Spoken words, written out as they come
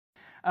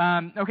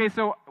Okay,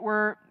 so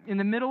we're in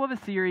the middle of a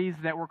series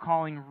that we're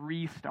calling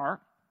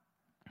Restart.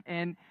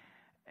 And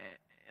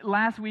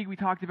last week we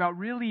talked about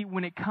really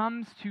when it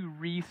comes to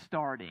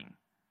restarting,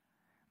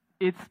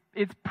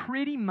 it's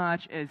pretty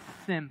much as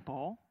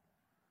simple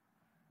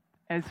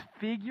as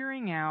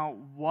figuring out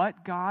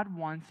what God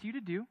wants you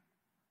to do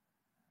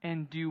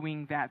and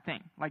doing that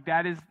thing. Like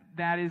that is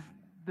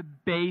the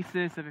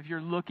basis of if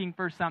you're looking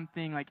for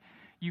something, like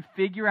you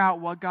figure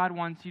out what God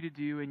wants you to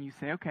do and you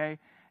say, okay,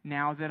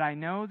 now that I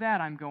know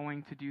that, I'm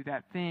going to do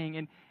that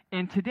thing.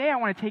 And today I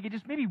want to take it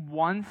just maybe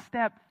one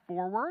step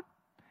forward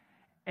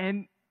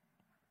and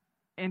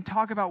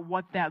talk about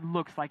what that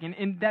looks like.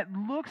 And that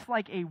looks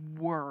like a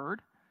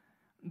word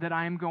that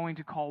I'm going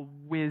to call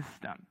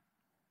wisdom.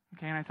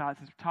 Okay, and I thought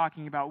since we're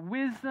talking about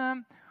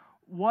wisdom,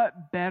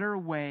 what better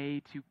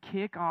way to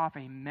kick off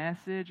a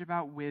message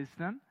about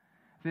wisdom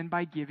than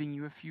by giving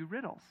you a few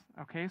riddles?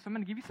 Okay, so I'm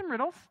going to give you some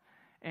riddles,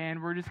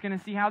 and we're just going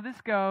to see how this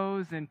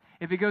goes. And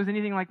if it goes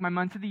anything like my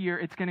months of the year,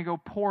 it's going to go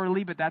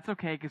poorly, but that's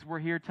okay because we're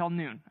here till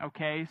noon.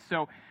 Okay,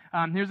 so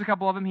here's a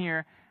couple of them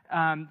here.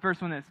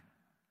 First one is,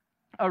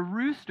 a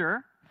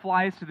rooster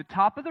flies to the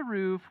top of the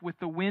roof with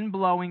the wind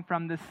blowing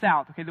from the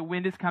south. Okay, the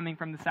wind is coming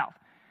from the south.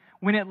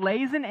 When it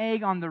lays an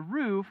egg on the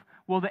roof,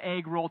 will the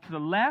egg roll to the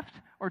left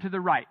or to the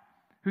right?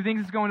 Who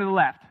thinks it's going to the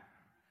left?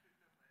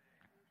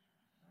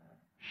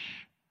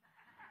 Shh.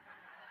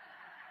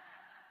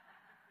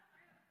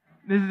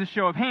 This is a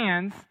show of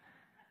hands.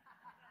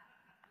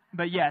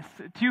 But yes,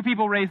 2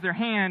 people raised their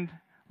hand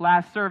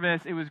last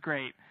service. It was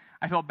great.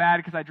 I felt bad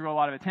because I drew a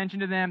lot of attention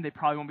to them. They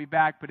probably won't be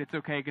back, but it's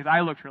okay because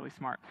I looked really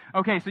smart.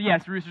 Okay, so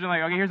yes, roosters are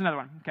like, okay, here's another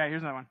one. Okay,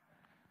 here's another one.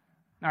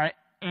 All right,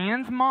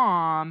 Anne's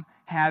mom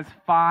has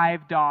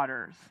 5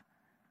 daughters.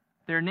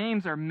 Their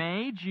names are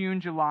May,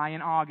 June, July,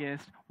 and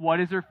August. What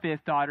is her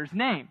 5th daughter's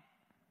name?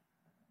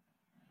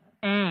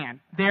 Anne.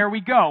 There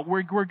we go.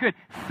 We're good.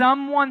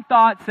 Someone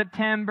thought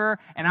September,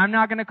 and I'm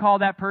not going to call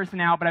that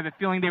person out, but I have a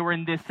feeling they were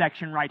in this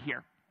section right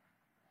here.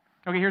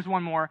 Okay, here's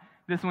one more.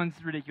 This one's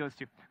ridiculous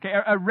too. Okay,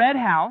 a red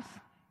house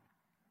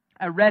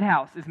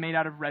is made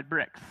out of red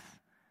bricks.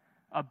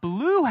 A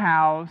blue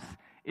house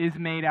is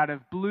made out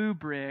of blue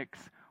bricks.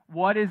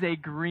 What is a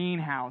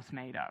greenhouse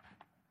made of?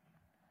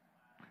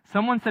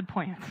 Someone said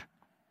plants.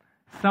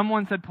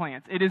 Someone said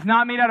plants. It is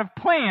not made out of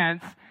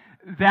plants.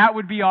 That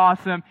would be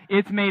awesome.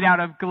 It's made out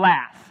of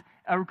glass.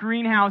 A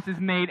greenhouse is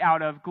made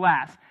out of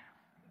glass.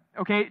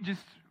 Okay,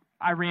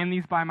 I ran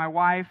these by my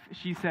wife.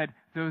 She said,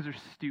 those are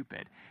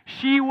stupid.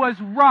 She was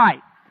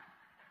right.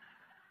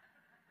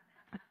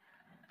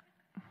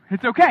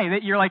 It's okay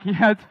that you're like,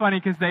 yeah, it's funny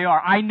because they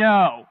are. I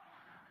know.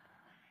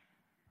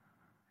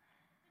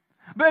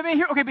 But I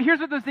mean, here's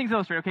what those things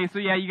illustrate. Okay, so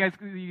yeah, you guys,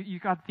 you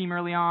got the theme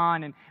early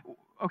on, and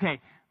okay,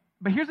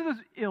 but here's what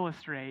those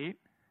illustrate: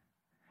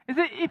 is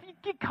that if you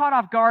get caught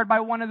off guard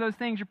by one of those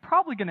things, you're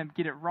probably going to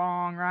get it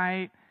wrong,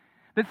 right?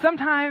 That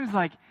sometimes,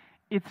 like,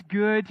 it's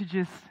good to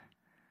just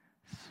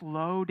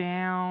slow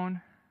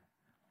down,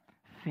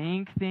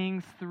 think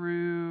things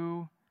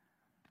through,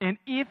 and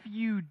if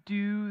you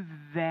do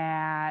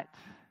that,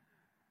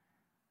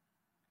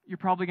 you're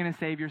probably going to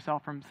save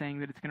yourself from saying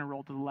that it's going to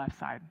roll to the left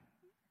side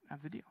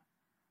of the deal.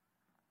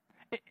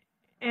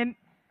 And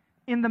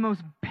in the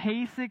most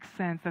basic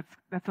sense,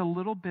 that's a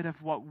little bit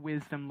of what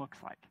wisdom looks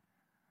like.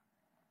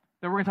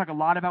 So we're going to talk a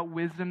lot about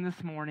wisdom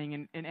this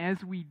morning, and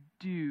as we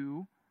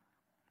do,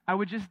 I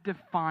would just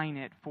define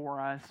it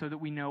for us so that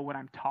we know what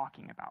I'm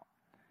talking about.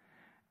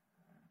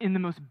 In the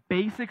most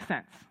basic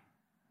sense,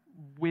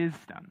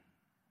 wisdom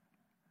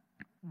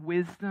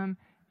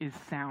is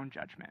sound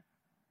judgment.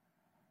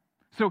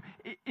 So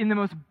in the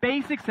most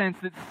basic sense,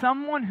 that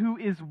someone who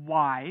is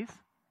wise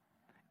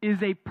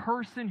is a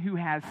person who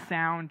has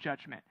sound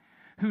judgment,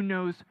 who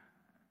knows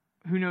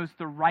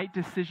the right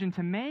decision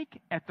to make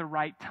at the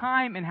right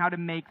time and how to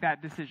make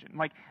that decision.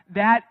 Like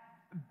that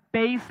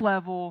base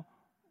level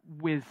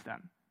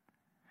wisdom.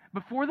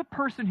 But for the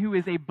person who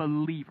is a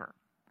believer,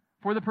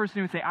 for the person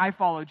who would say, I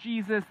follow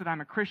Jesus, that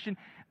I'm a Christian,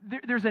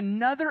 there's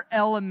another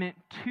element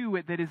to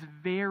it that is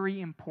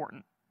very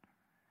important.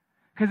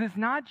 Because it's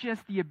not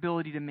just the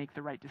ability to make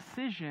the right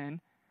decision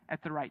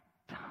at the right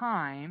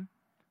time,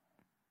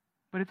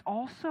 but it's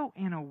also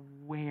an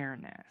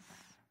awareness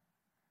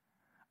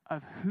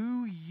of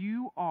who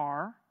you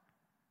are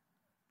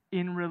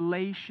in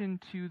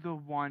relation to the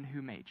one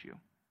who made you.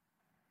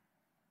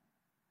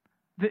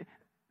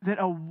 That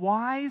a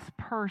wise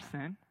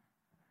person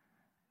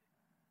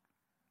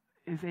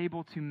is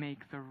able to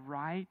make the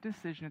right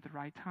decision at the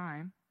right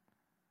time,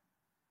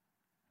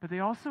 but they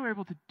also are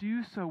able to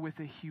do so with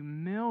a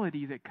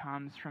humility that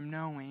comes from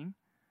knowing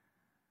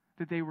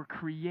that they were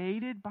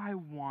created by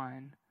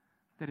one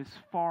that is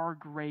far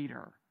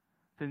greater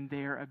than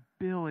their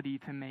ability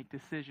to make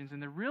decisions. And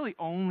they're really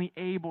only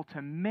able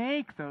to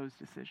make those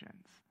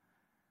decisions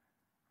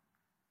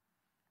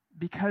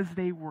because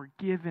they were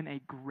given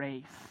a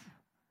grace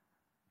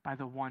by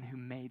the one who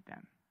made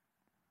them.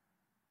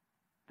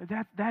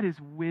 That is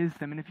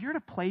wisdom. And if you're at a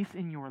place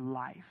in your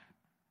life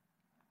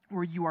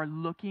where you are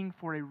looking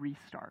for a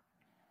restart,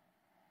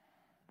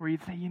 where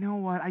you'd say, you know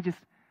what, I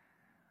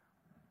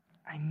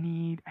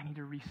need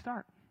to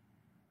restart.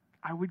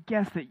 I would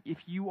guess that if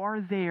you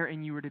are there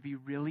and you were to be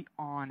really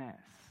honest,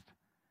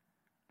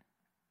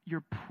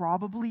 you're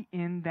probably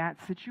in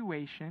that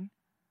situation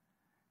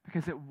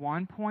because at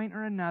one point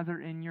or another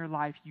in your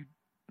life,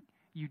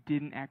 you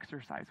didn't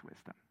exercise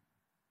wisdom.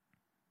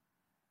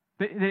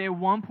 That at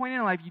one point in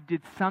your life, you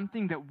did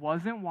something that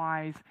wasn't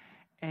wise,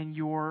 and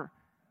you're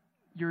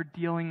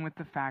dealing with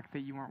the fact that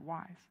you weren't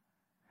wise.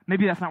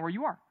 Maybe that's not where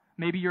you are.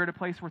 Maybe you're at a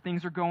place where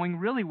things are going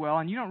really well,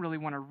 and you don't really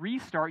want to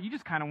restart. You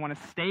just kind of want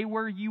to stay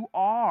where you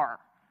are.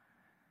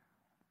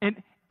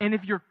 And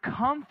if you're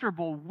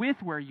comfortable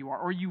with where you are,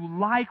 or you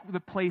like the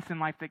place in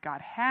life that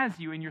God has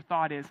you, and your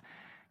thought is,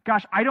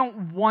 gosh, I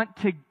don't want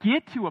to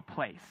get to a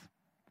place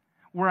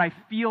where I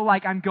feel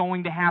like I'm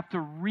going to have to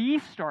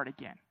restart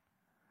again,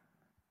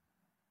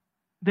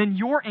 then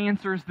your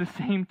answer is the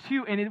same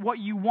too. And what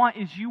you want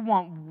is you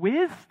want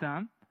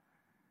wisdom,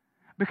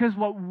 because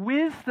what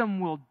wisdom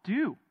will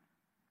do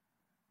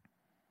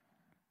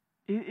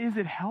is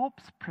it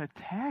helps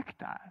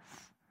protect us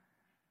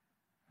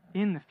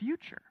in the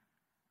future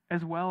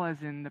as well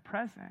as in the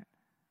present.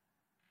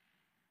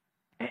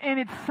 And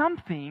it's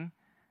something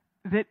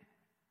that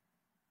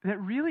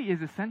really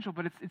is essential,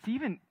 but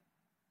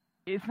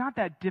it's not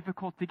that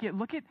difficult to get.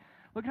 Look at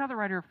how the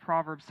writer of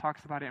Proverbs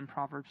talks about it in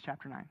Proverbs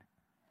chapter 9.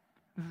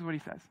 This is what he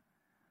says.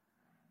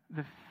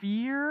 The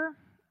fear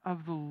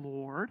of the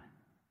Lord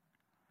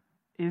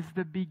is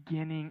the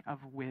beginning of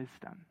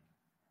wisdom.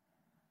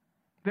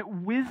 That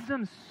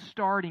wisdom's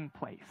starting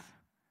place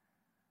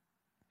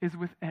is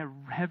with a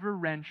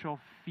reverential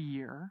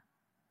fear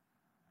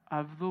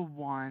of the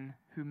one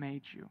who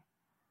made you.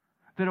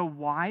 That a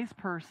wise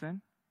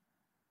person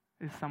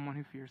is someone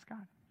who fears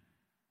God.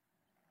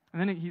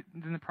 And then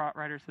the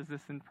writer says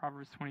this in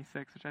Proverbs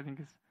 26, which I think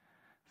is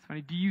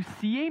funny. Do you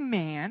see a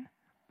man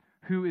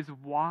who is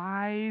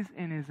wise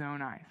in his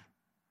own eyes?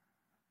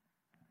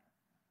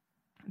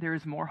 There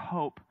is more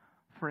hope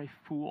for a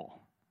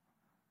fool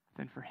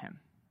than for him.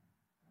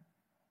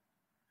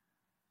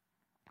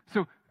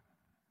 So, it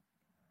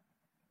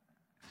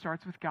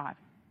starts with God.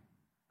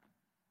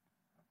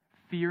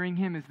 Fearing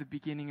him is the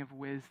beginning of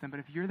wisdom.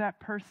 But if you're that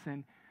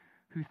person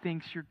who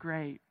thinks you're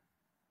great,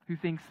 who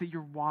thinks that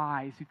you're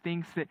wise, who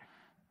thinks that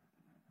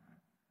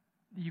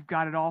you've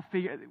got it all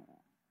figured,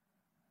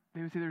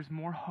 they would say there's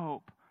more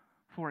hope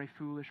for a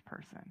foolish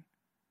person.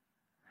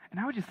 And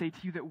I would just say to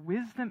you that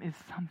wisdom is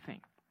something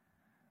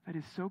that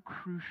is so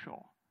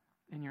crucial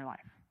in your life.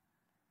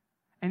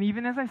 And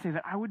even as I say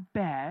that, I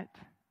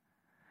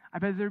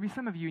bet there would be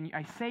some of you, and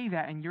I say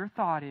that, and your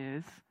thought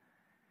is,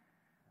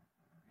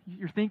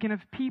 you're thinking of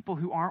people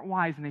who aren't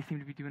wise and they seem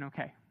to be doing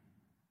okay.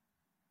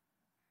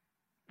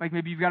 Like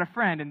maybe you've got a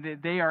friend and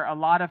they are a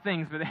lot of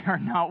things, but they are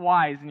not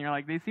wise, and you're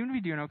like, they seem to be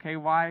doing okay.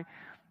 Why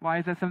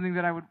is that something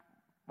that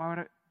why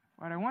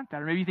would I want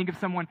that? Or maybe you think of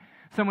someone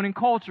in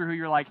culture who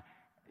you're like,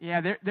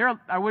 yeah,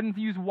 I wouldn't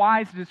use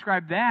wise to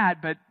describe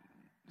that, but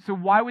so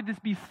why would this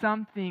be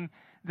something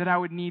that I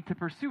would need to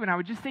pursue? And I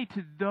would just say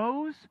to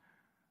those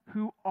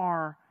who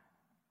are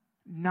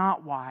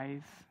not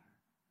wise,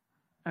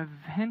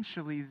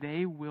 eventually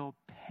they will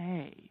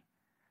pay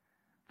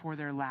for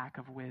their lack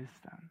of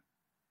wisdom.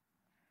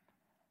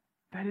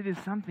 That it is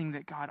something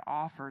that God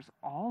offers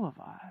all of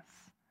us.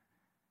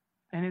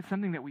 And it's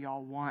something that we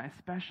all want,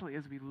 especially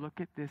as we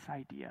look at this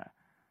idea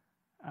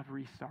of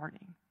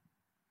restarting.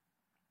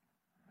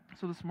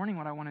 So this morning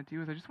what I want to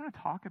do is I just want to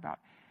talk about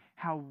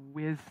how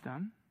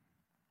wisdom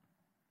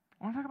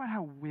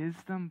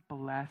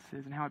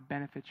blesses and how it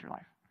benefits your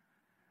life.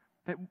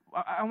 That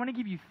I want to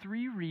give you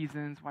 3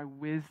 reasons why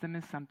wisdom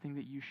is something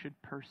that you should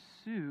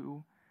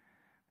pursue,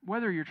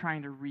 whether you're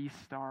trying to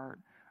restart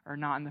or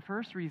not. And the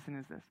first reason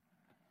is this.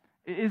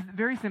 It is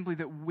very simply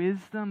that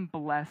wisdom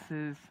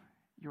blesses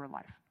your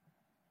life.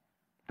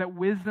 That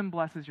wisdom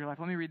blesses your life.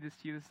 Let me read this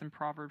to you. This is in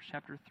Proverbs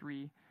chapter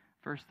 3,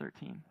 verse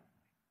 13.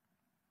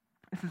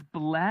 It says,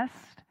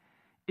 "Blessed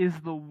is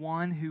the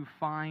one who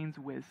finds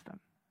wisdom,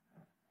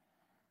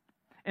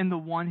 and the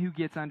one who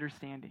gets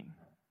understanding.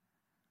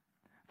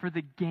 For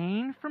the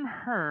gain from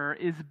her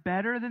is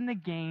better than the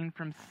gain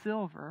from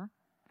silver,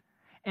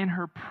 and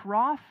her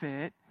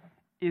profit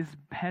is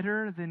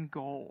better than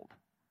gold.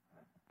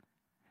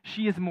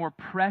 She is more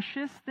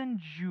precious than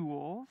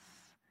jewels."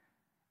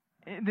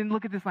 And then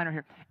look at this line right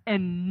here.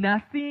 "And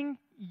nothing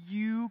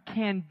you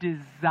can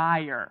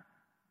desire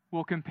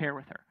will compare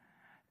with her."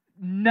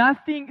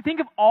 Nothing. Think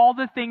of all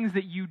the things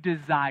that you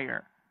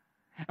desire.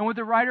 And what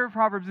the writer of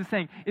Proverbs is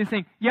saying,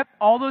 yep,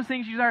 all those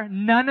things you desire,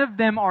 none of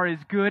them are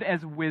as good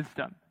as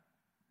wisdom.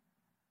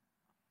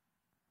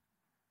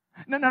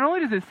 Not only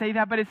does it say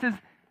that, but it says,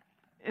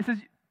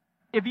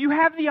 if you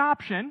have the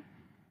option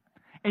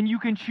and you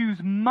can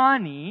choose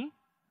money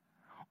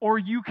or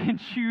you can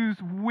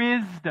choose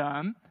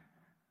wisdom,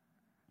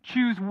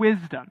 choose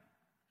wisdom.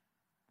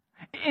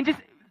 And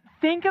just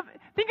think of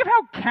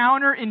how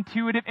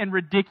counterintuitive and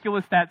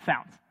ridiculous that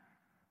sounds.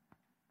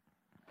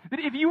 That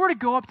if you were to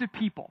go up to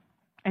people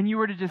and you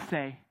were to just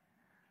say,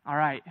 all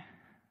right,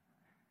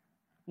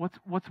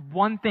 What's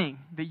one thing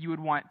that you would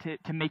want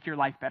to make your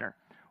life better?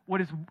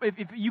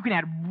 If you can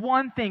add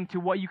one thing to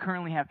what you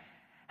currently have,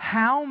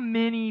 how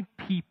many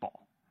people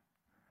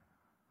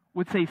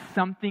would say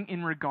something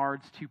in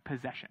regards to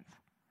possessions?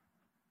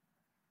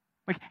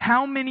 Like,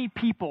 how many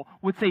people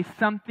would say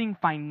something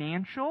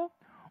financial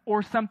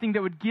or something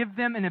that would give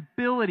them an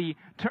ability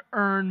to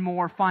earn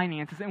more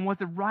finances? And what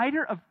the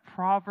writer of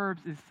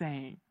Proverbs is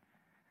saying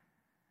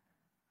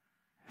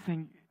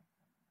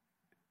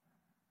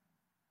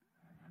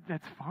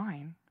that's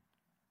fine,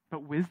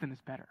 but wisdom is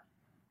better.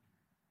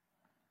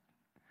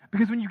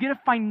 Because when you get a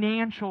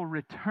financial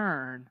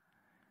return,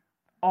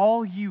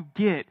 all you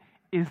get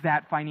is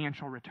that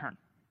financial return.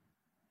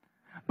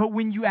 But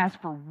when you ask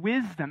for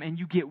wisdom and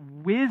you get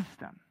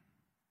wisdom,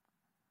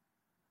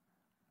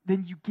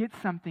 then you get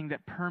something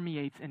that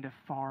permeates into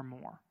far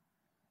more.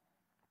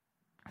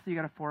 So you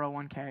got a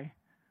 401k. You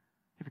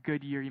have a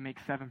good year, you make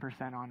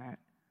 7% on it.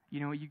 You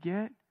know what you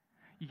get?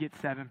 You get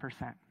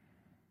 7%.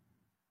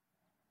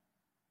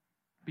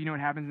 But you know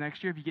what happens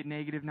next year if you get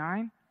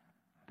 -9?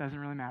 Doesn't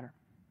really matter.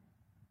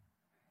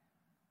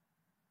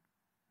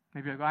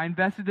 Maybe you're like, I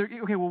invested there.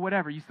 Okay, well,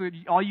 whatever.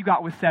 All you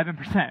got was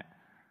 7%.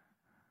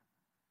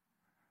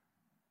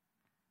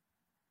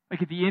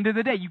 Like, at the end of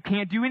the day, you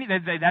can't do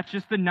anything. That's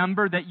just the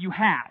number that you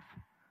have.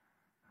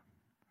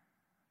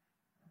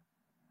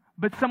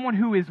 But someone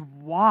who is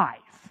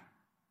wise,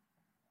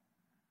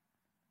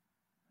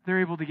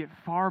 they're able to get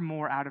far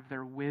more out of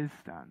their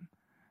wisdom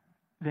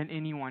than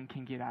anyone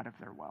can get out of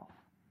their wealth.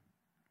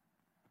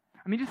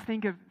 I mean, just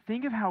think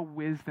of how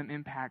wisdom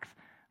impacts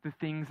the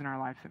things in our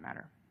lives that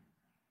matter.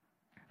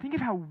 Think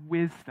of how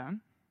wisdom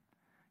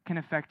can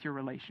affect your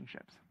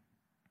relationships.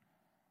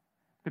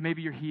 That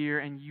maybe you're here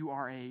and you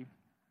are a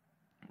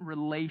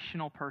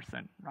relational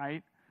person,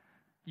 right?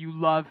 You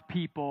love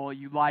people,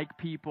 you like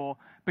people,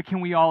 but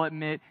can we all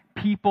admit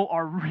people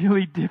are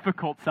really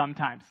difficult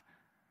sometimes?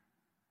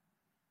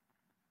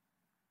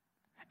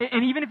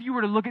 And even if you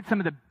were to look at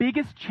some of the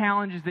biggest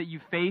challenges that you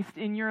faced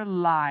in your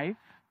life,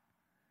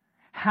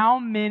 how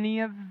many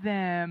of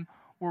them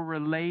were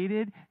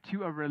related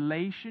to a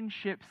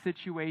relationship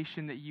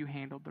situation that you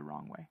handled the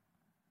wrong way?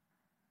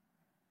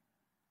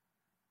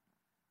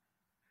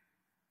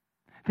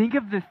 Think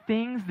of the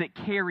things that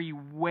carry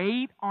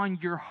weight on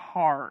your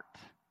heart.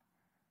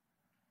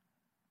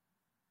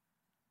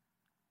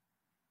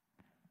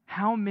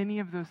 How many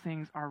of those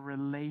things are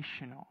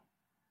relational?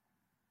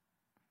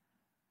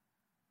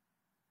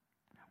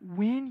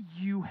 When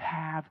you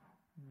have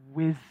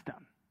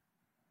wisdom,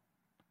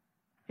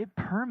 it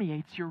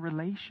permeates your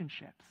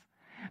relationships.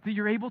 That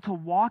you're able to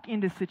walk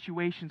into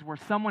situations where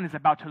someone is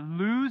about to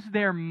lose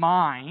their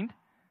mind.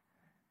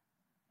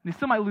 They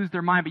still might lose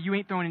their mind, but you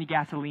ain't throwing any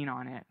gasoline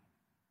on it.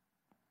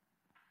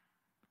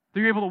 That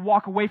you're able to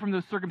walk away from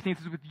those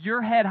circumstances with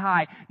your head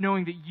high,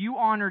 knowing that you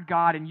honored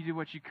God and you did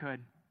what you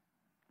could.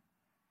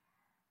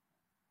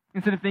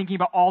 Instead of thinking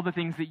about all the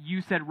things that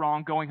you said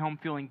wrong, going home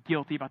feeling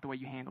guilty about the way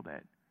you handled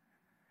it.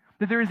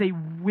 That there is a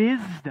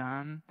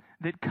wisdom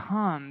that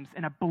comes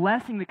and a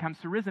blessing that comes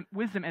through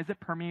wisdom as it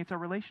permeates our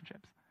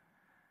relationships.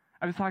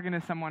 I was talking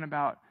to someone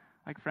about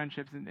like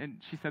friendships,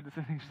 and she said this,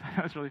 I think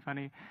that was really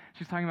funny. She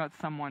was talking about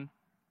someone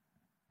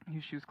who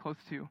she was close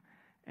to,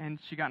 and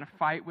she got in a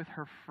fight with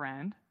her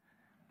friend,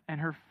 and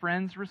her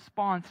friend's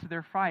response to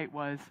their fight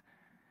was,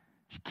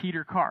 she keyed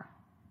her car.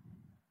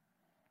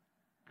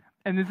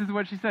 And this is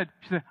what she said.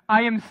 She said,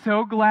 I am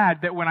so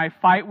glad that when I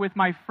fight with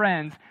my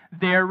friends,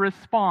 their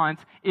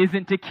response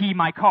isn't to key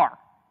my car.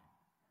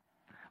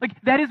 Like,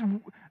 that is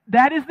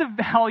the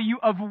value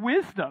of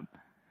wisdom.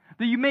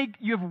 That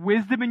you have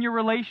wisdom in your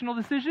relational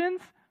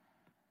decisions.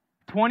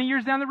 20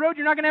 years down the road,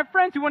 you're not going to have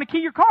friends who want to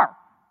key your car.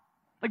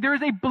 Like, there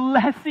is a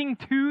blessing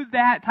to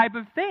that type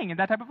of thing and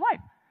that type of life.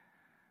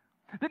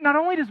 That not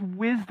only does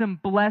wisdom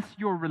bless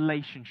your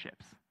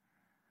relationships,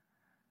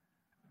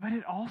 but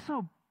it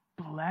also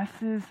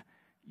blesses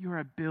your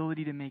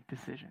ability to make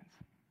decisions.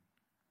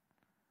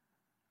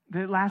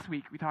 Last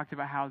week, we talked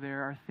about how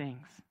there are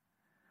things.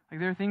 Like,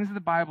 there are things that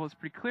the Bible is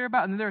pretty clear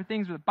about, and then there are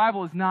things where the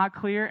Bible is not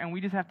clear, and we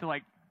just have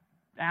to,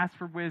 ask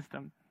for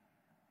wisdom.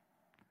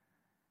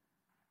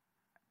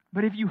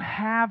 But if you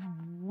have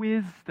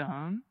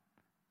wisdom,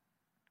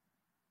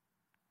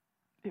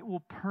 it will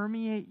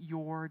permeate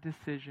your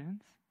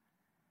decisions.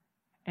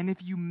 And if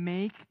you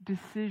make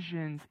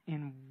decisions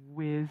in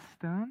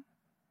wisdom,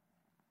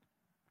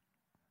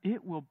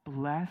 it will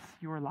bless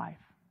your life.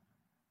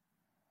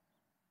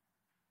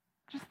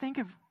 Just think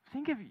of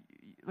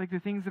the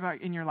things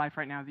about in your life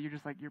right now that you're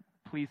just you're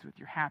pleased with,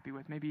 you're happy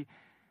with, maybe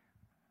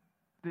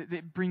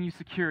that bring you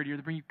security or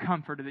that bring you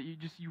comfort or that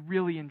you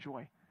really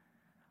enjoy.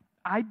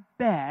 I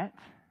bet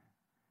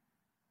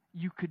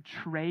you could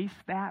trace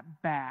that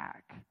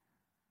back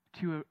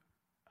to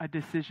a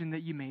decision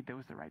that you made that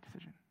was the right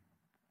decision.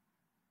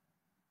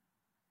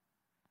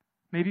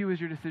 Maybe it was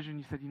your decision,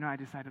 you said, I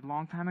decided a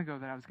long time ago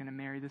that I was going to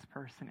marry this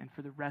person, and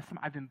for the rest of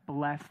I've been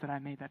blessed that I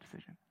made that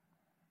decision.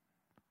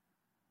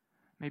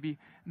 Maybe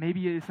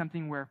it is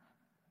something where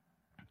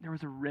there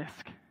was a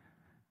risk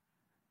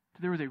to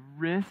there was a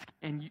risk,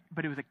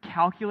 but it was a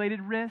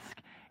calculated risk,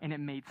 and it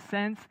made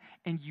sense,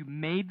 and you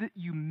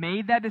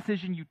made that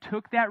decision, you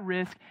took that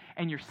risk,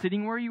 and you're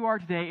sitting where you are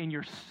today, and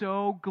you're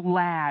so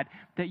glad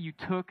that you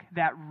took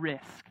that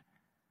risk,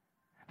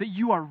 that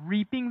you are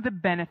reaping the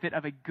benefit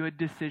of a good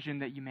decision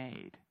that you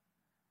made.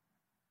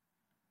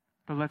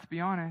 But let's be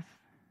honest,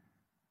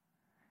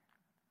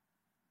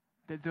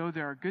 that though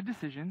there are good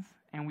decisions,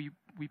 and we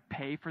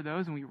pay for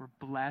those, and we were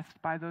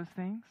blessed by those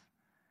things,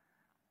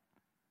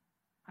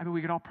 I bet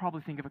we could all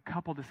probably think of a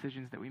couple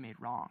decisions that we made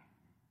wrong.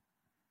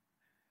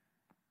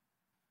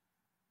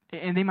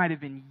 And they might have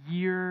been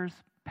years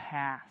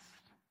past.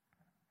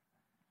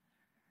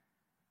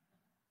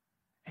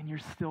 And you're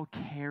still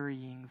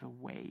carrying the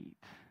weight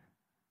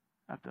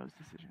of those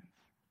decisions.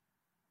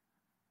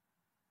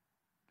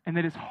 And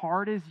that as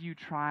hard as you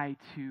try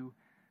to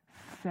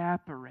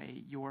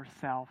separate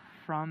yourself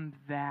from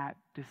that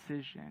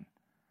decision,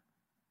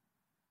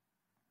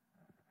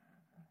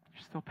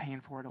 you're still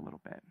paying for it a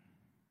little bit.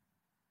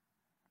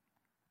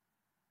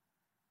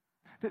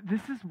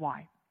 This is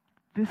why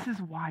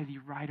the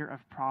writer of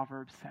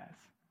Proverbs says,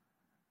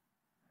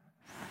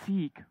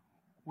 seek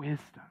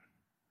wisdom.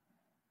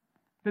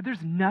 That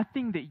there's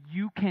nothing that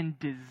you can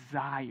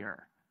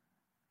desire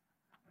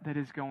that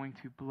is going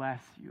to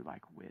bless you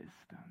like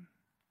wisdom.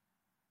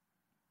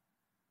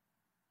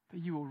 That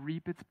you will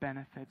reap its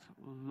benefits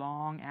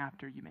long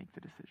after you make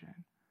the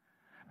decision.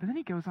 But then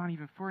he goes on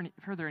even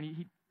further,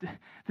 and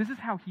this is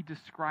how he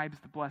describes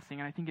the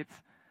blessing, and I think it's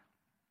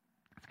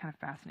kind of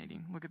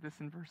fascinating. Look at this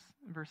in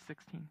verse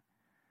 16.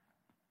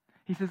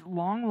 He says,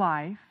 long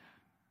life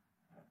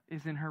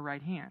is in her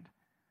right hand.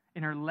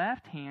 In her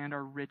left hand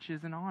are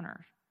riches and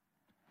honor.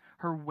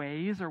 Her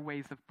ways are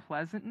ways of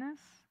pleasantness,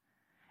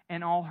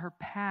 and all her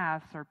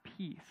paths are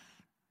peace.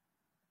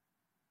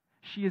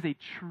 She is a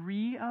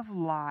tree of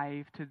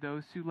life to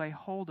those who lay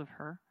hold of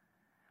her,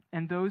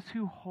 and those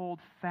who hold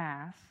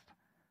fast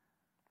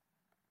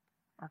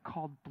are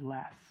called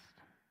blessed.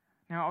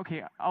 Now,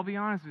 okay, I'll be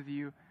honest with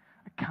you.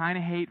 I kind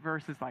of hate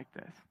verses like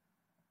this,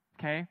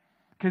 okay?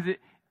 Because it,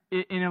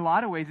 in a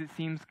lot of ways, it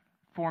seems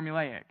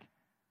formulaic,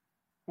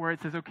 where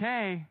it says,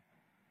 okay,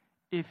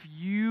 if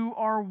you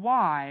are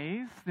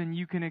wise, then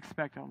you can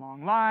expect a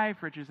long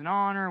life, riches and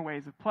honor,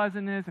 ways of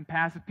pleasantness, and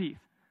passive peace.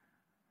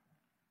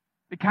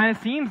 It kind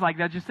of seems like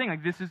that's just saying,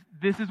 like,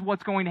 this is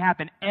what's going to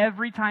happen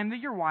every time that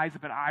you're wise,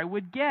 but I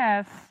would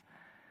guess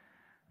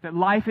that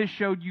life has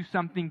showed you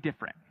something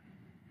different.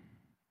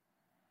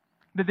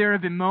 That there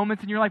have been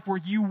moments in your life where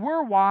you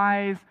were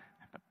wise,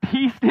 but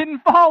peace didn't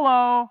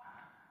follow.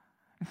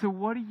 And so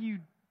what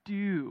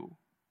do?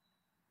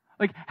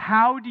 Like,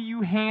 how do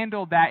you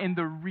handle that in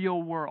the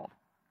real world?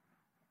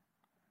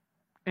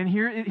 And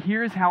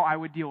here's how I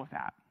would deal with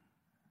that.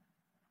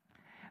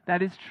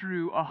 That is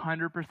true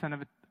 100%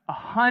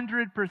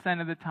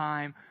 of the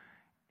time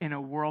in a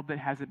world that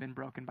hasn't been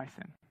broken by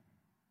sin.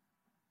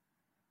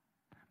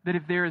 That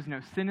if there is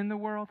no sin in the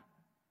world,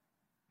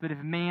 that if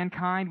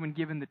mankind, when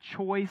given the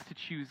choice to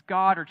choose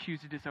God or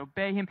choose to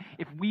disobey Him,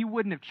 if we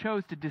wouldn't have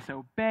chose to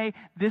disobey,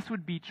 this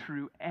would be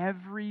true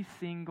every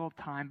single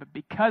time. But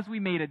because we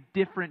made a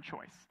different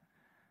choice,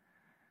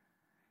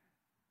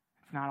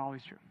 it's not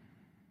always true.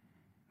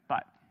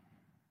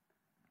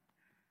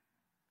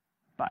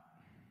 But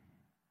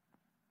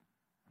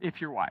if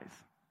you're wise,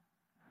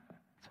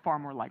 it's far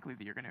more likely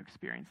that you're going to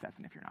experience that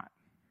than if you're not.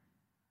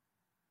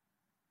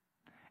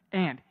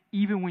 And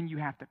even when you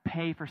have to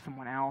pay for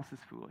someone else's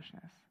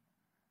foolishness,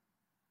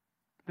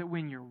 that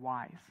when you're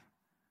wise,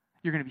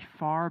 you're going to be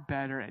far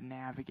better at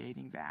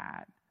navigating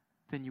that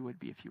than you would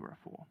be if you were a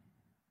fool.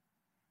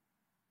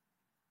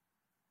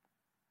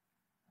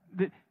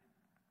 That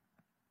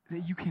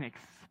you can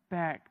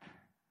expect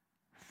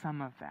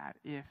some of that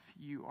if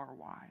you are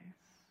wise.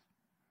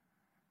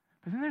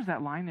 But then there's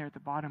that line there at the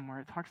bottom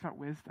where it talks about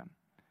wisdom.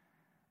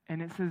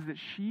 And it says that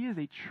she is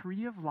a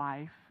tree of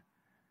life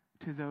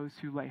to those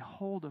who lay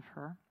hold of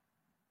her,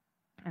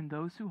 and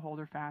those who hold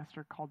her fast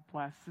are called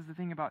blessed. This is the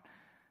thing about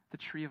the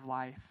tree of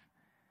life.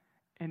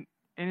 And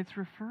it's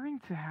referring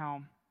to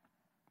how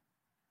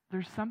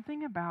there's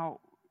something about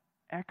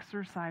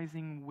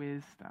exercising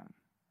wisdom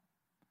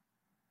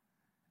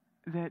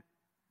that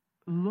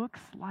looks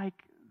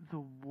like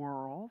the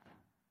world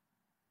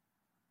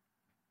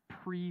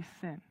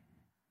pre-sin.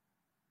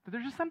 But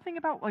there's just something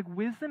about, like,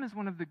 wisdom is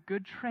one of the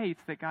good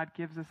traits that God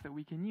gives us that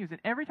we can use. And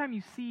every time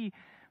you see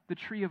the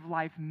tree of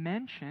life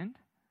mentioned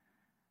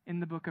in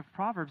the book of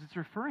Proverbs, it's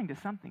referring to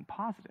something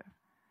positive.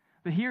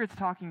 But here it's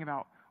talking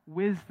about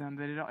wisdom,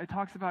 that it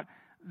talks about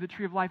the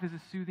tree of life as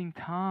a soothing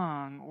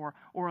tongue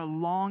or a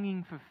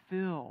longing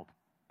fulfilled.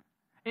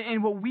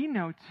 And what we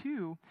know,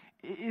 too,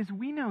 is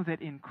we know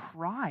that in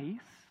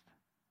Christ,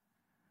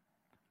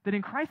 the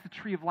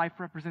tree of life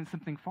represents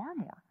something far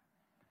more.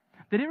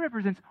 That it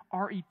represents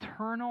our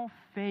eternal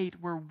fate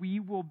where we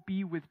will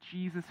be with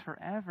Jesus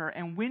forever.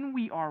 And when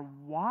we are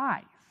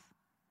wise,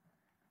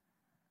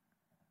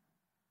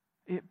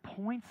 it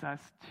points us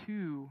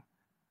to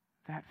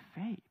that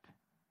fate.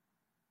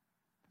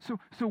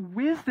 So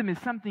wisdom is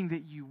something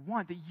that you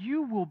want, that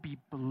you will be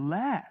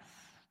blessed.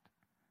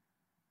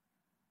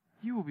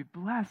 You will be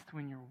blessed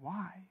when you're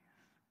wise.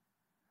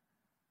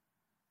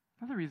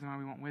 Another reason why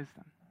we want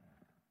wisdom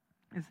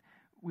is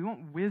we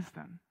want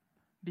wisdom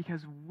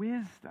because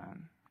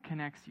wisdom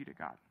connects you to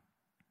God.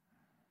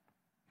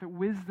 That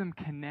wisdom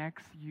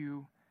connects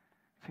you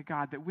to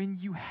God. That when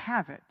you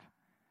have it,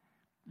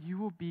 you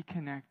will be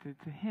connected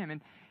to Him.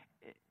 And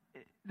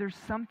there's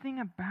something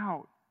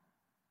about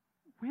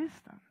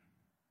wisdom.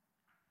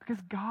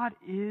 Because God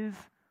is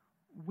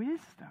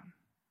wisdom.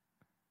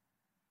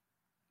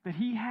 That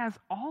He has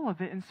all of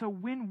it. And so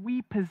when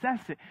we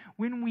possess it,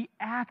 when we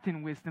act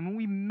in wisdom, when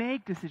we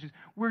make decisions,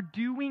 we're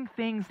doing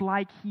things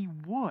like He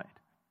would.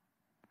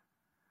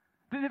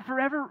 That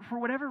for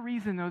whatever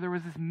reason, though, there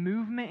was this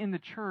movement in the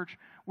church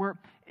where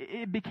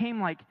it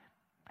became like,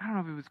 I don't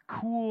know if it was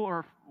cool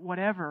or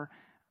whatever,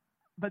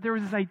 but there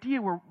was this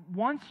idea where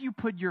once you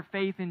put your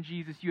faith in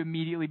Jesus, you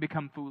immediately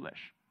become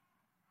foolish.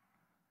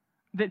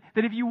 That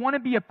if you want to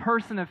be a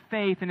person of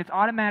faith, and it's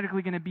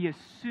automatically going to be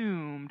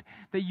assumed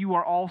that you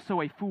are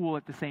also a fool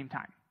at the same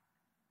time.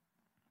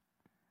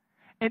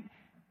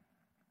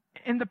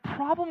 And the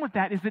problem with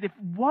that is that if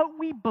what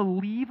we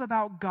believe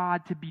about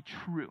God to be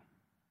true,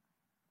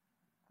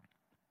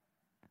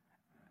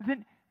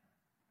 then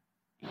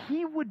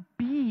He would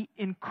be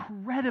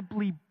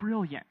incredibly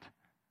brilliant.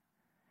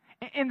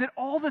 And that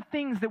all the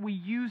things that we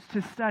use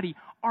to study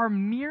are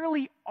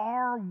merely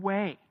our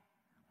way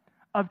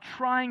of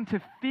trying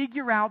to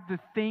figure out the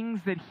things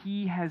that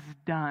He has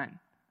done.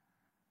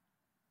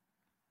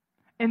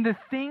 And the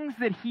things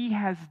that He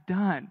has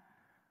done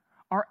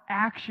are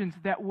actions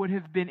that would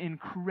have been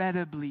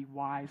incredibly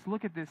wise.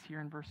 Look at this here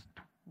in verse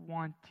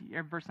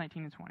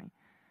 19 and 20.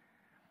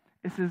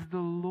 It says, the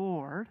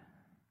Lord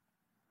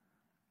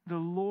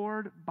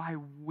by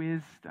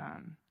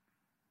wisdom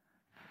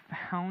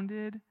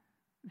founded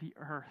the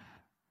earth.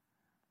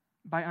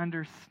 By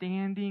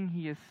understanding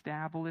He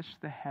established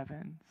the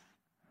heavens.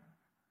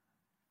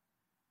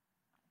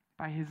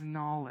 By His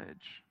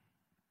knowledge,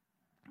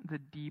 the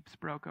deeps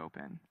broke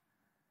open,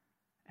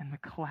 and the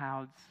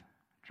clouds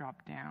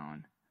dropped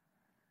down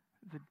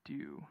the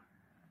dew.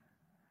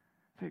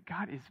 That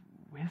God is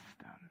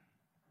wisdom.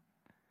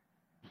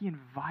 He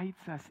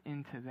invites us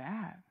into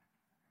that.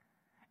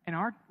 And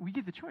we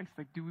get the choice.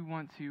 Like, do we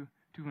want to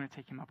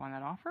take Him up on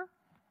that offer?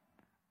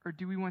 Or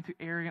do we want to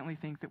arrogantly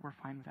think that we're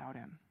fine without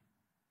Him?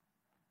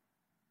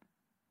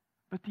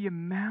 But the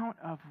amount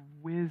of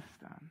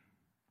wisdom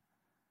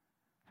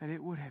that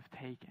it would have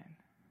taken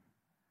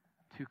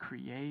to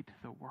create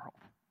the world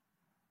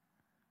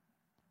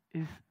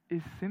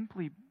is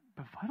simply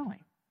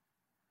befuddling.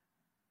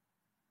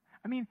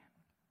 I mean,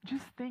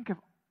 just think of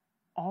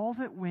all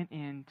that went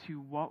into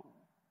what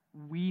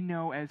we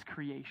know as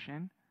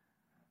creation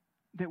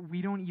that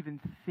we don't even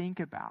think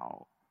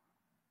about,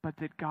 but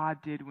that God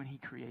did when He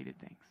created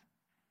things.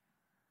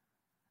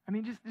 I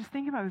mean, just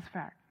think about this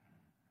fact.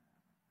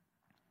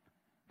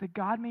 That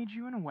God made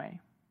you in a way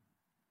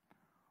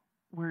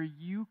where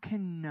you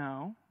can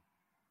know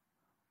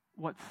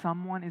what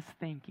someone is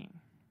thinking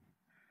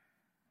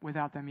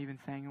without them even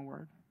saying a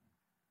word.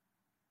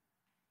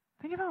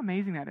 Think of how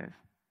amazing that is.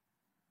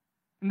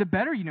 And the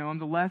better you know them,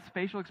 the less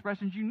facial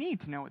expressions you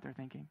need to know what they're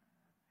thinking.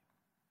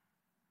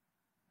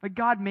 Like,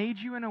 God made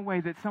you in a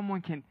way that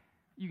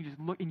you can just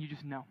look and you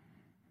just know.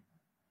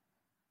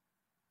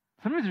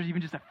 Sometimes there's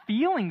even just a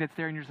feeling that's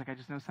there and you're just like, I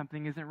just know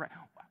something isn't right.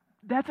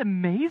 That's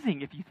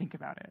amazing if you think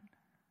about it.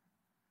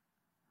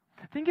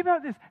 Think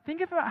about this.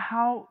 Think about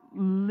how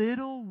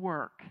little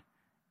work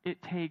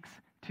it takes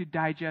to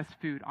digest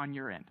food on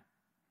your end.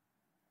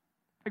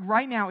 Like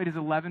right now it is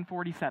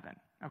 11:47.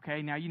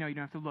 Okay, now you know you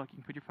don't have to look. You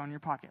can put your phone in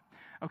your pocket.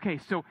 Okay,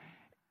 so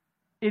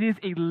it is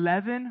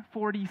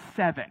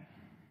 11:47.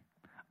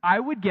 I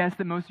would guess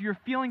that most of you are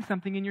feeling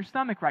something in your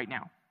stomach right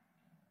now.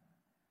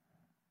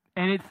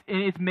 And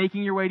it's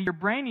making your way to your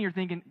brain and you're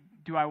thinking,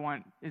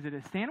 is it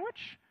a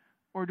sandwich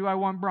or do I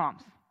want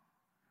Brahms?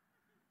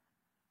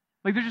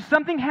 Like there's just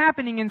something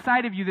happening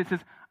inside of you that says,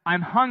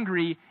 I'm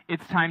hungry,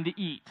 it's time to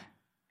eat.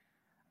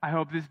 I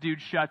hope this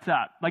dude shuts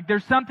up. Like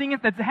there's something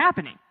that's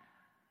happening.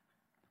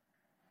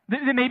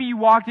 That maybe you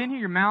walked in here,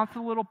 your mouth's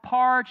a little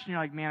parched, and you're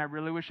like, man, I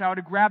really wish I would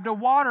have grabbed a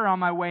water on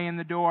my way in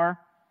the door.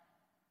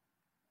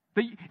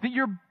 That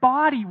your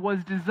body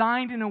was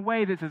designed in a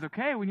way that says,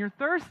 okay, when you're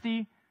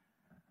thirsty,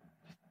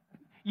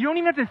 you don't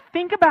even have to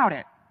think about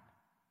it.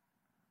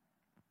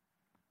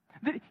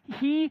 That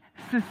He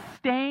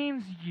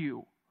sustains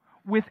you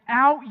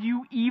without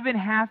you even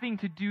having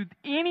to do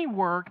any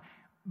work,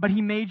 but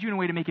He made you in a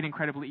way to make it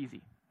incredibly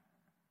easy.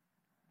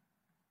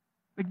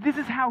 Like this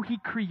is how He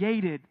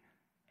created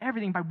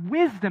everything. By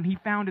wisdom, He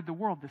founded the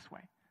world this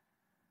way.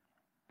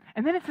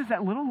 And then it says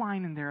that little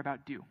line in there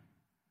about dew.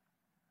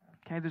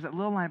 Okay, there's that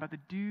little line about the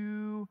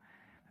dew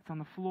that's on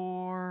the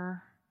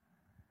floor.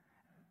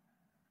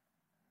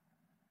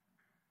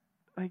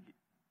 Like,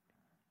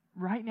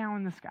 right now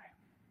in the sky,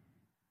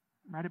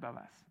 right above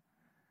us,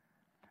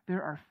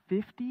 there are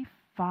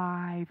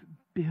 55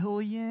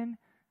 billion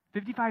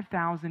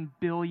 55,000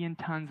 billion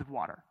tons of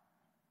water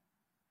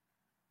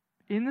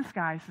in the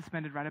sky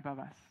suspended right above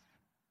us.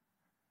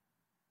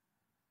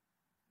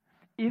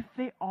 If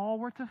they all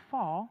were to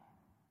fall,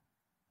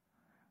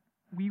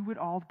 we would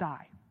all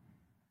die.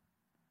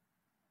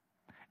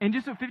 And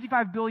just so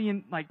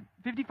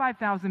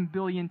 55,000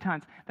 billion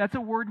tons, that's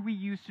a word we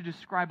use to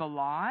describe a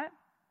lot,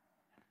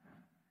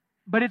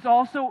 but it's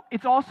also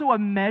a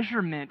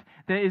measurement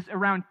that is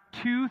around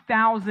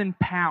 2,000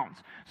 pounds.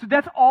 So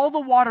that's all the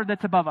water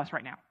that's above us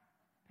right now.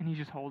 And he's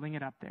just holding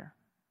it up there.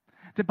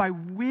 That by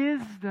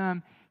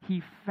wisdom,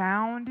 he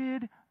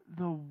founded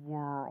the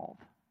world.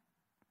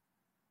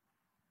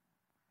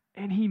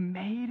 And he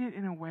made it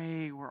in a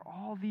way where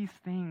all these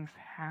things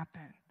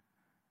happen.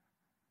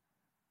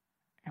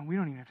 And we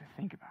don't even have to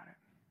think about it.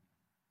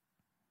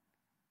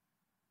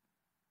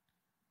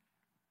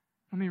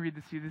 Let me read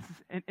this to you.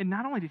 And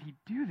not only did he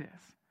do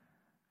this,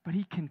 but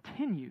he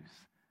continues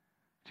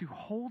to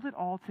hold it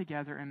all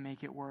together and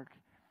make it work.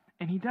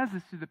 And he does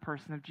this through the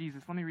person of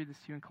Jesus. Let me read this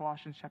to you in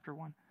Colossians chapter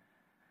 1.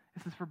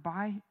 It says, For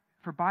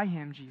by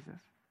him, Jesus,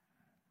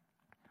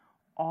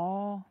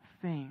 all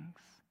things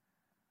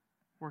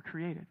were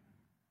created.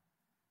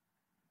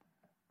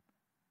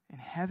 In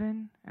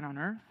heaven and on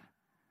earth,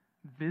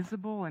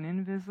 visible and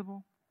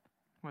invisible,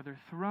 whether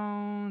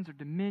thrones or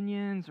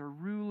dominions or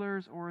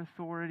rulers or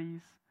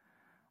authorities,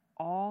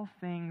 all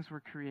things were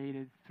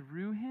created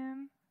through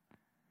him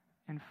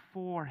and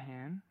for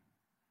him.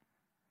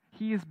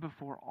 He is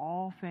before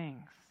all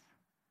things,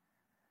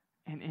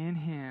 and in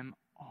him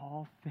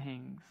all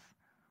things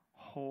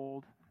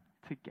hold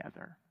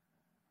together.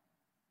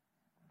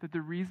 That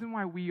the reason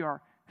why we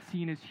are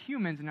seen as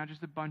humans and not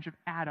just a bunch of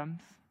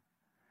atoms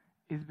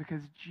is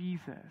because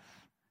Jesus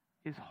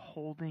is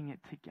holding it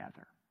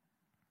together.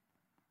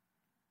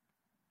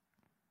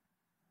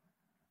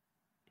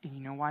 And you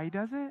know why he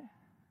does it?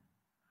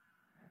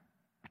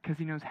 Because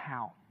he knows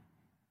how.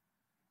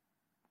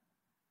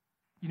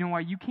 You know why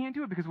you can't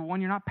do it? Because, well,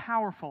 one, you're not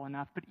powerful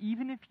enough, but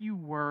even if you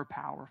were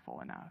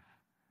powerful enough,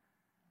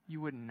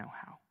 you wouldn't know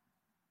how.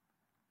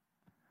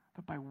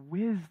 But by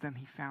wisdom,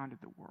 he founded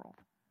the world.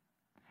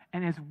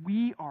 And as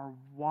we are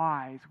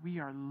wise, we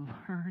are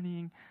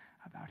learning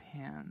about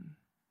him.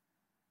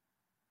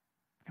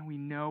 And we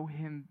know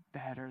him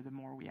better the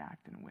more we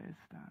act in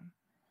wisdom.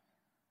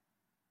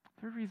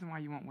 Third reason why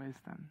you want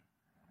wisdom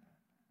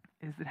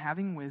is that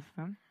having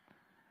wisdom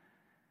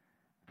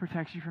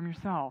protects you from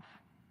yourself.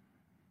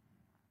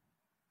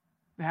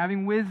 That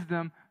having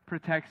wisdom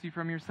protects you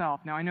from yourself.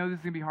 Now, I know this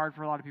is going to be hard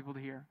for a lot of people to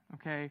hear,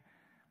 okay?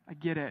 I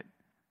get it.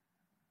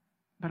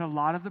 But a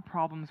lot of the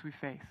problems we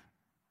face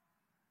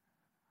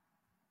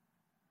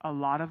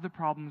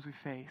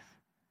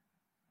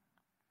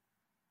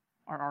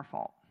are our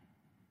fault.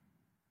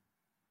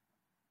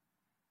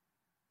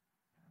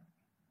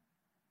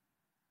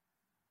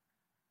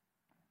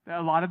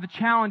 A lot of the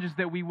challenges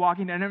that we walk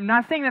into, and I'm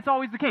not saying that's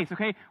always the case,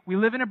 okay? We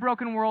live in a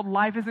broken world,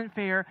 life isn't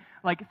fair,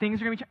 like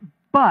things are going to be,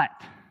 but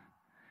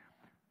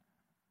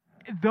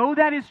though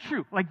that is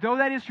true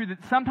that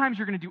sometimes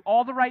you're going to do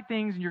all the right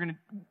things and you're going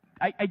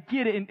to, I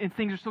get it, and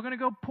things are still going to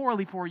go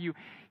poorly for you.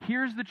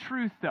 Here's the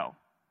truth, though.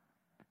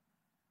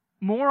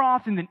 More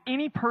often than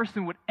any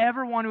person would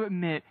ever want to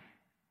admit,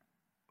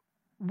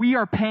 we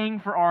are paying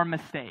for our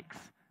mistakes.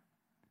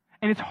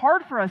 And it's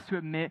hard for us to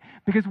admit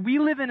because we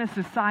live in a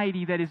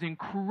society that is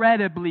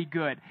incredibly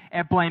good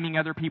at blaming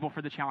other people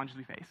for the challenges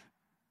we face.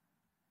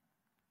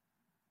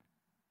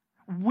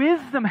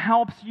 Wisdom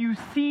helps you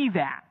see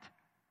that.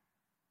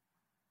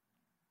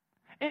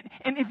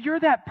 And if you're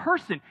that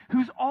person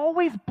who's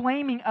always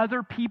blaming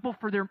other people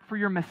for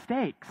your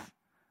mistakes,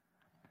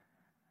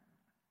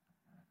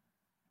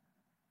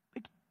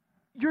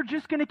 you're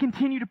just going to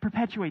continue to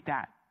perpetuate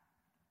that.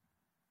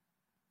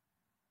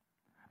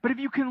 But if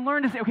you can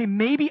learn to say, okay,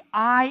 maybe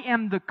I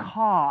am the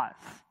cause.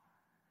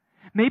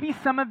 Maybe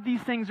some of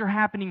these things are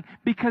happening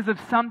because of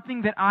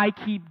something that I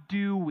keep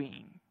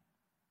doing.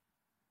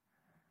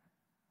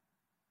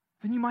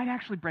 Then you might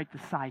actually break the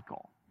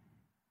cycle.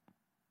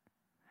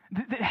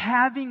 That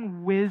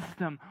having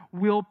wisdom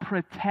will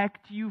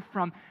protect you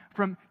from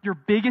your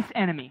biggest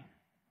enemy,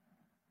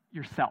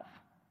 yourself.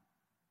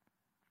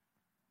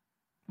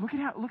 Look at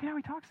how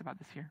he talks about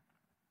this here.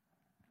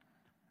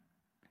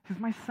 He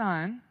says, my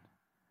son,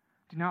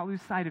 do not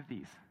lose sight of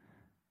these.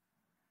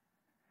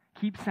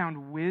 Keep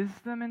sound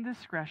wisdom and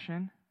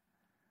discretion.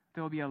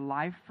 There will be a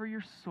life for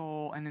your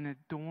soul and an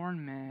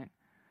adornment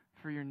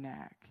for your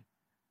neck.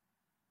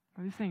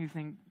 What he's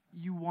saying,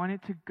 you want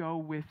it to go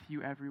with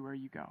you everywhere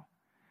you go.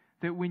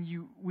 That when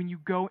you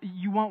go,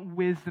 you want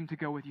wisdom to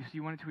go with you, so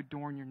you want it to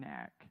adorn your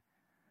neck.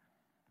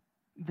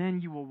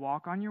 Then you will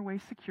walk on your way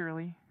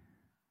securely.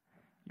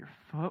 Your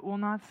foot will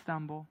not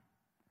stumble.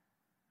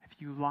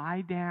 If you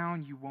lie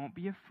down, you won't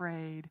be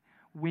afraid.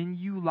 When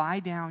you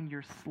lie down,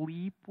 your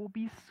sleep will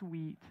be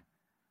sweet.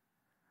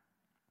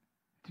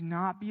 Do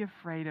not be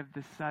afraid of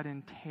the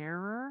sudden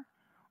terror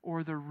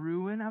or the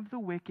ruin of the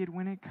wicked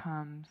when it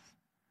comes,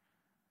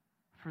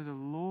 for the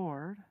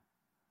Lord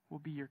will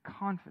be your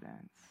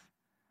confidence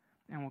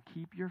and will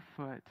keep your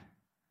foot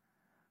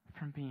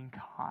from being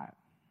caught.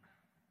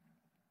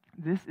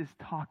 This is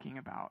talking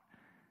about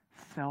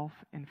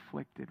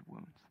self-inflicted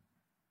wounds.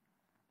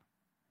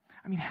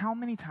 I mean, how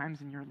many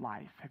times in your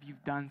life have you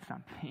done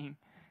something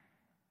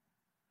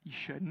you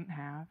shouldn't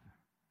have,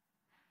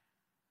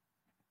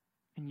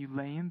 and you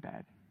lay in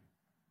bed,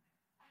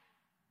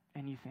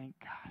 and you think,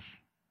 gosh,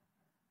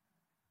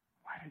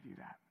 why did I do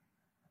that?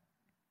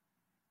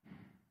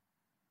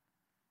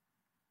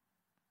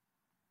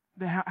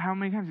 How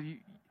many times have you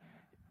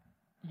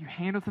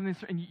handled something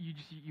and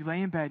you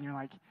lay in bed and you're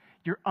like,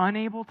 you're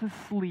unable to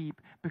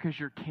sleep because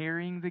you're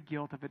carrying the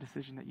guilt of a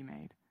decision that you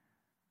made?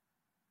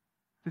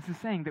 This is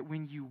saying that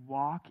when you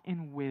walk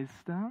in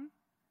wisdom,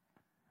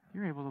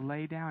 you're able to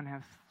lay down and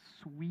have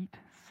sweet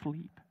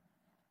sleep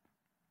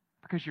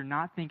because you're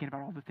not thinking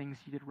about all the things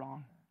you did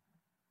wrong.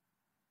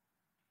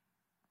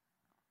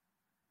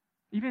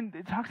 Even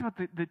it talks about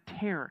the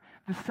terror,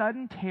 the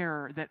sudden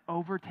terror that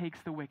overtakes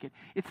the wicked.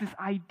 It's this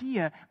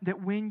idea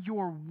that when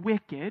you're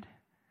wicked,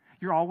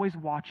 you're always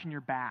watching your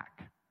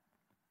back.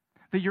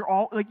 That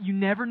you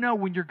never know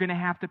when you're going to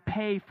have to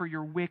pay for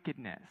your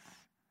wickedness.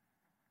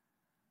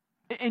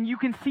 And you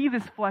can see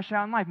this flesh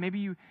out in life. Maybe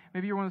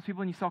you're one of those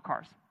people and you sell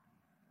cars.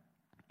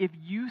 If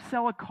you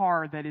sell a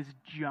car that is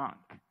junk,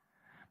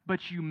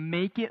 but you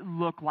make it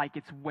look like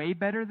it's way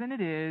better than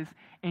it is,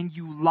 and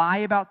you lie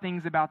about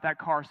things about that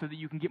car so that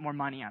you can get more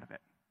money out of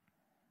it,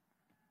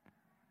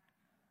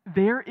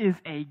 there is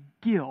a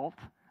guilt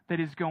that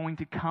is going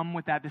to come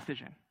with that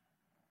decision.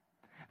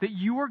 That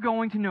you are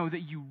going to know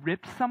that you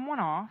ripped someone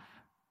off,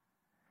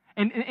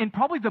 and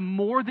probably the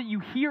more that you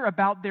hear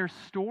about their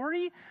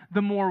story,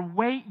 the more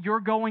weight you're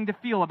going to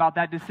feel about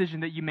that decision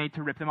that you made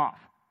to rip them off.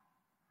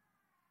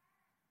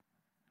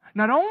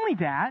 Not only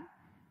that,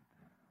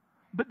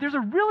 but there's a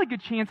really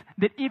good chance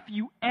that if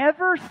you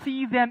ever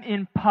see them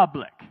in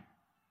public,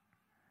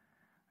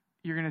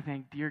 you're going to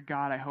think, dear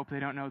God, I hope they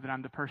don't know that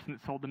I'm the person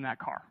that sold them that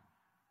car.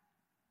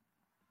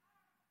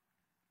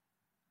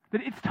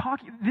 That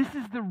this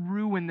is the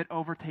ruin that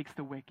overtakes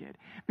the wicked.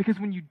 Because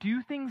when you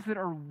do things that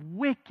are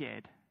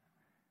wicked,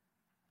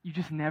 you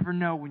just never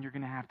know when you're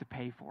going to have to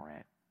pay for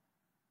it.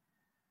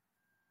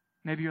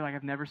 Maybe you're like,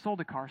 I've never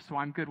sold a car, so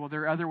I'm good. Well,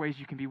 there are other ways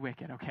you can be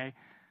wicked, okay?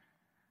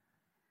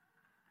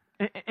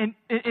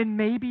 And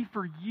maybe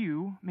for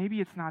you, maybe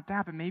it's not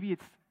that, but maybe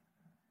it's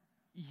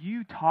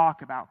you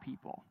talk about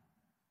people.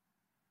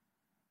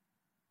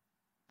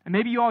 And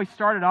maybe you always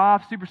started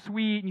off super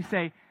sweet and you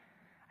say,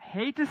 I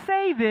hate to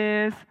say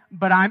this,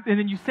 and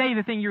then you say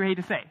the thing you hate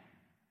to say.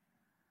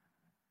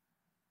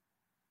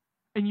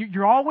 And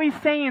you're always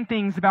saying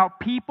things about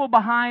people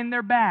behind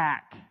their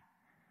back.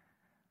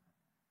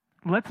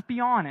 Let's be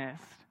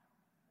honest.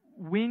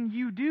 When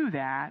you do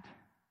that,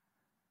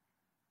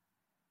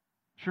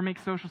 sure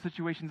makes social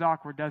situations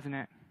awkward, doesn't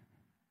it?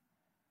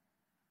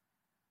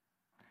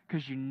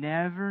 Because you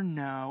never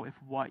know if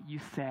what you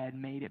said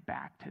made it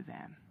back to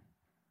them.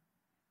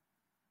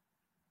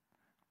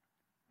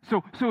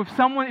 So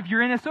if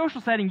you're in a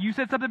social setting, you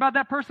said something about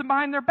that person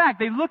behind their back,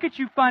 they look at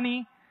you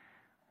funny.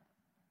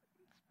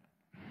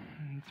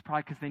 It's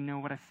probably because they know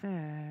what I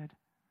said.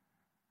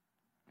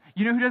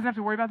 You know who doesn't have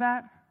to worry about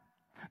that?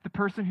 The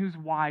person who's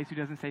wise, who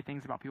doesn't say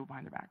things about people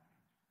behind their back.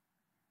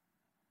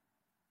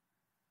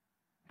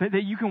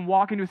 That you can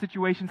walk into a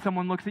situation,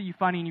 someone looks at you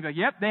funny, and you go,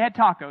 yep, they had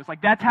tacos.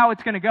 Like, that's how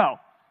it's going to go.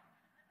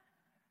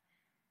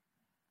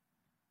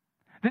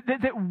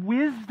 That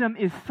wisdom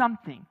is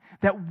something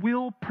that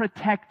will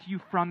protect you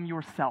from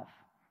yourself.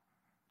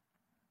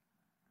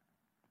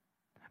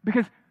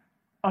 Because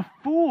a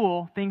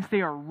fool thinks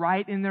they are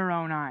right in their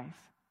own eyes.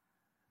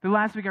 The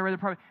last week I read the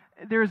proverb,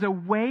 there's a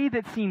way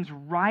that seems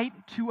right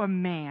to a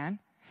man,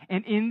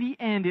 and in the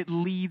end it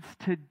leads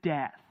to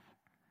death.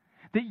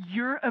 That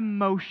your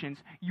emotions,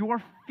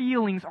 your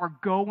feelings are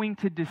going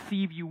to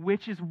deceive you,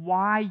 which is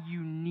why you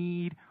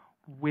need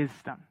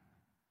wisdom.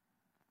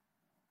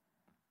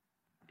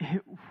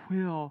 It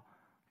will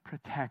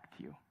protect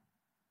you.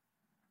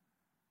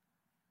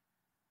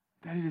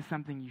 That it is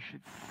something you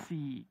should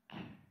seek.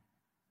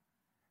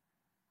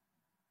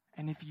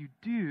 And if you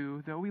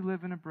do, though we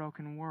live in a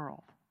broken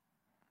world,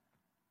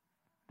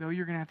 though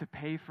you're going to have to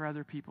pay for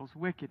other people's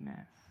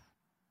wickedness,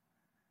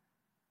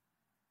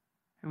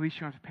 at least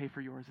you don't have to pay for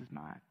yours as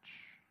much.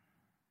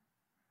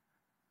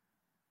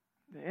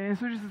 And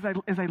so just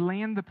as I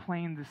land the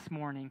plane this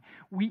morning,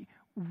 we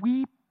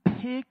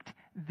picked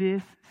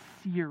this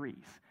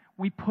series.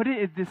 We put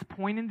it at this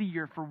point in the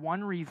year for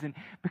one reason,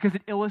 because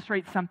it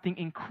illustrates something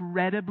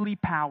incredibly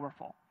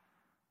powerful.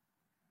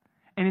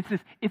 And it's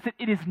this, it's that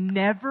it is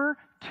never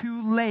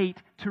too late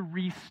to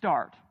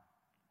restart.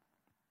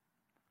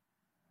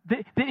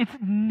 That it's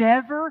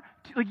never,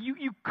 like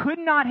you could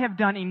not have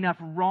done enough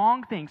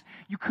wrong things.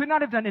 You could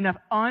not have done enough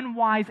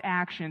unwise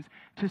actions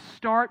to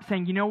start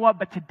saying, you know what,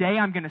 but today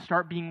I'm going to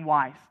start being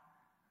wise.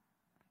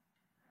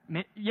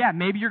 Yeah,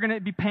 maybe you're going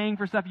to be paying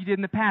for stuff you did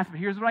in the past, but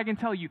here's what I can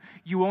tell you.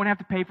 You won't have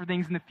to pay for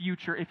things in the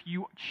future if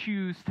you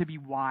choose to be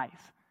wise.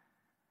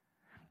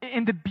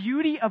 And the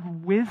beauty of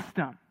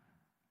wisdom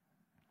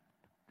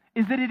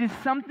is that it is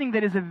something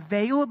that is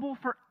available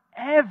for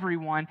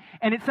everyone,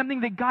 and it's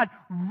something that God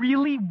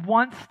really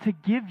wants to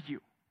give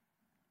you.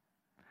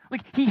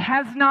 Like, he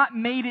has not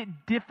made it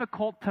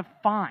difficult to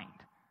find.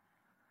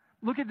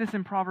 Look at this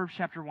in Proverbs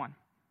chapter 1.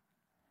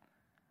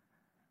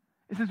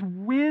 It says,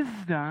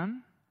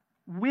 wisdom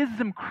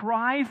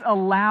cries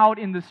aloud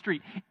in the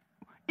street.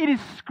 It is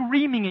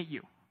screaming at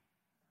you.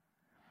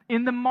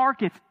 In the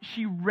markets,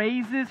 she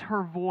raises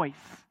her voice.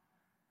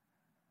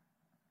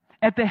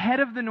 At the head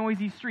of the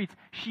noisy streets,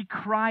 she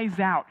cries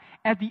out.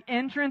 At the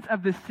entrance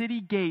of the city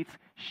gates,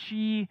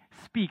 she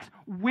speaks.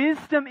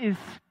 Wisdom is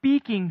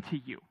speaking to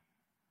you.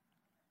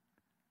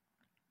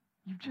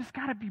 You've just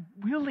got to be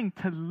willing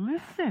to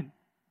listen.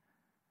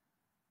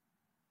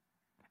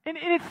 And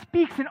it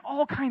speaks in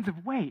all kinds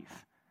of ways.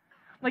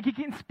 Like, it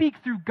can speak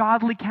through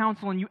godly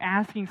counsel and you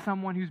asking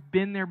someone who's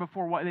been there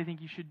before what they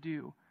think you should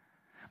do.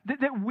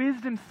 That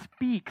wisdom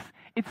speaks.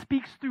 It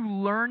speaks through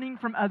learning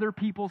from other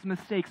people's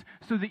mistakes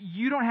so that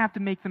you don't have to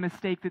make the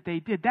mistake that they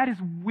did. That is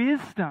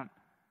wisdom.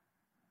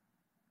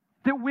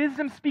 That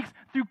wisdom speaks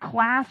through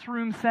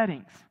classroom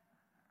settings.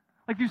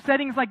 Like through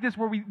settings like this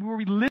where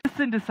we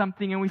listen to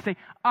something and we say,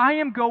 I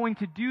am going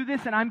to do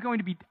this and I'm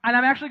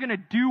actually going to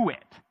do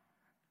it.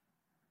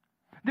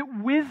 That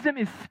wisdom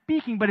is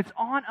speaking, but it's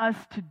on us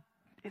to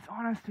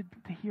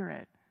hear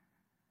it.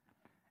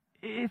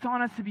 It's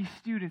on us to be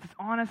students. It's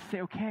on us to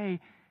say, okay,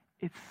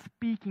 it's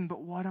speaking,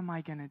 but what am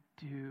I going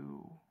to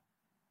do?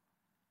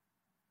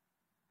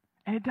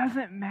 And it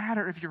doesn't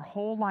matter if your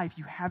whole life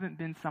you haven't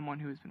been someone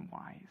who has been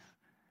wise.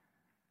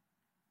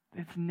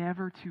 It's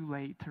never too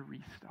late to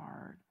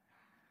restart.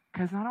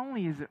 Because not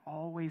only is it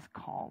always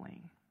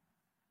calling,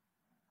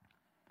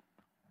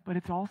 but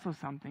it's also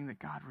something that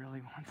God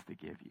really wants to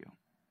give you.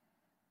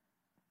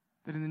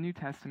 That in the New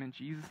Testament,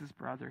 Jesus'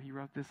 brother, he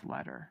wrote this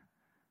letter.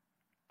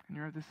 And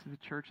he wrote this to the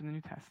church in the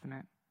New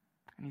Testament.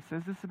 And he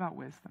says this about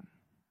wisdom.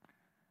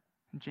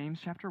 In James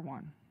chapter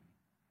 1,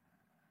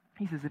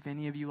 he says, if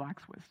any of you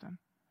lacks wisdom.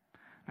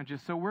 Now,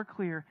 just so we're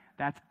clear,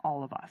 that's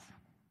all of us.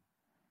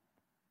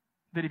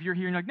 That if you're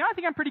here and you're like, no, I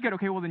think I'm pretty good.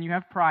 Okay, well, then you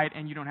have pride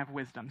and you don't have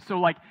wisdom. So,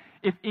 like,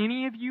 if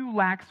any of you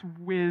lacks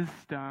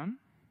wisdom,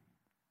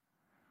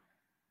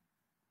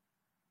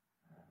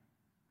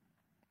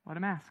 let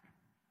him ask.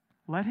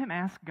 Let him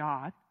ask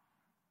God,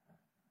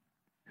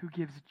 who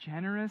gives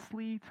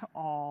generously to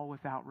all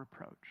without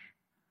reproach.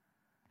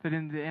 That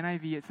in the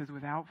NIV it says,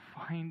 without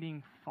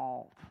finding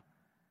fault.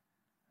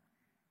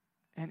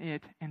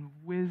 And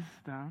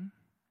wisdom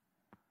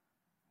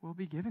will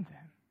be given to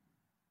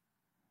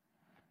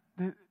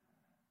him.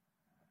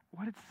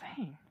 What it's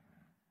saying,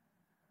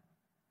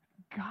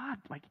 God,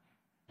 like,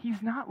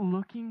 he's not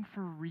looking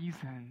for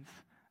reasons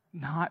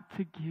not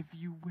to give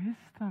you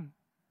wisdom.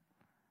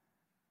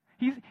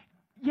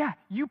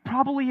 You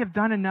probably have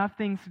done enough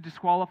things to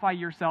disqualify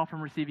yourself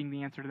from receiving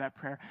the answer to that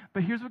prayer.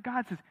 But here's what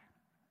God says.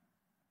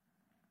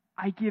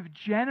 I give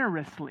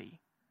generously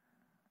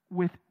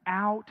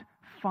without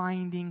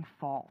finding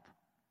fault.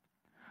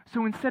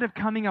 So instead of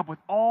coming up with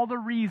all the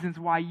reasons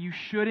why you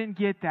shouldn't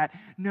get that,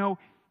 no,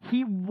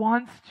 he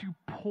wants to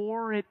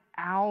pour it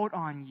out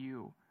on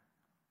you.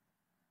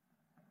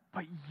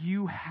 But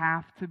you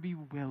have to be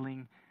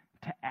willing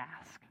to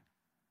ask.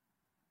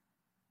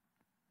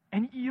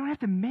 And you don't have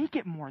to make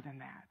it more than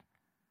that.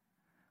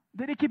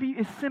 That it could be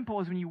as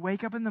simple as when you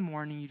wake up in the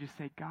morning, you just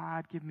say,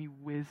 God, give me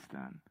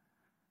wisdom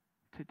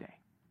today.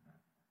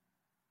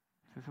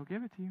 He says he'll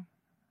give it to you.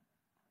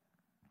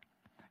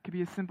 It could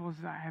be as simple as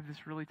I have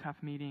this really tough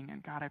meeting,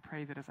 and God, I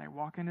pray that as I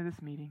walk into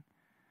this meeting,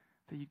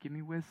 that you give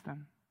me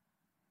wisdom.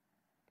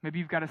 Maybe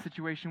you've got a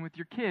situation with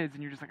your kids,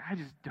 and you're just like, I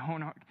just don't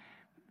know.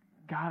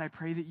 God, I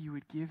pray that you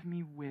would give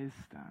me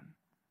wisdom.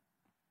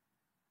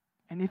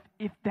 And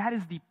if that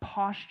is the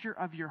posture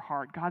of your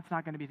heart, God's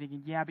not going to be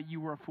thinking, yeah, but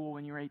you were a fool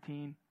when you were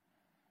 18.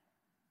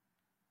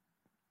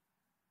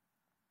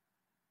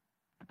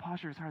 The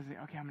posture is hard to say,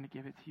 okay, I'm going to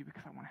give it to you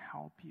because I want to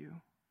help you.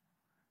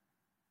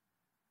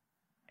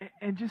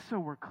 And just so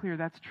we're clear,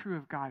 that's true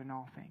of God in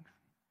all things.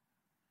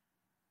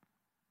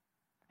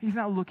 He's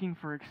not looking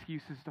for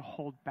excuses to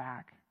hold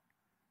back.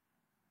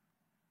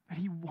 But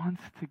he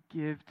wants to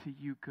give to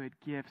you good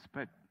gifts,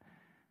 but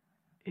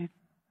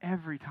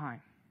every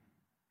time,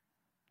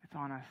 it's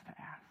on us to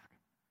ask.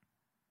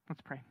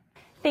 Let's pray.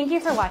 Thank you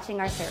for watching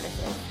our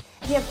services.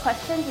 If you have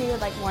questions or you would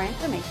like more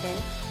information,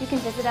 you can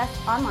visit us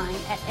online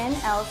at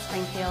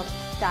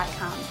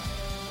nlspringfield.com.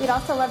 We'd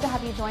also love to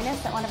have you join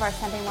us at one of our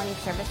Sunday morning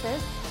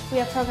services. We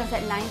have programs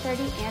at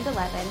 9:30 and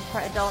 11 for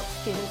adults,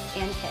 students,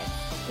 and kids.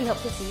 We hope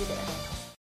to see you there.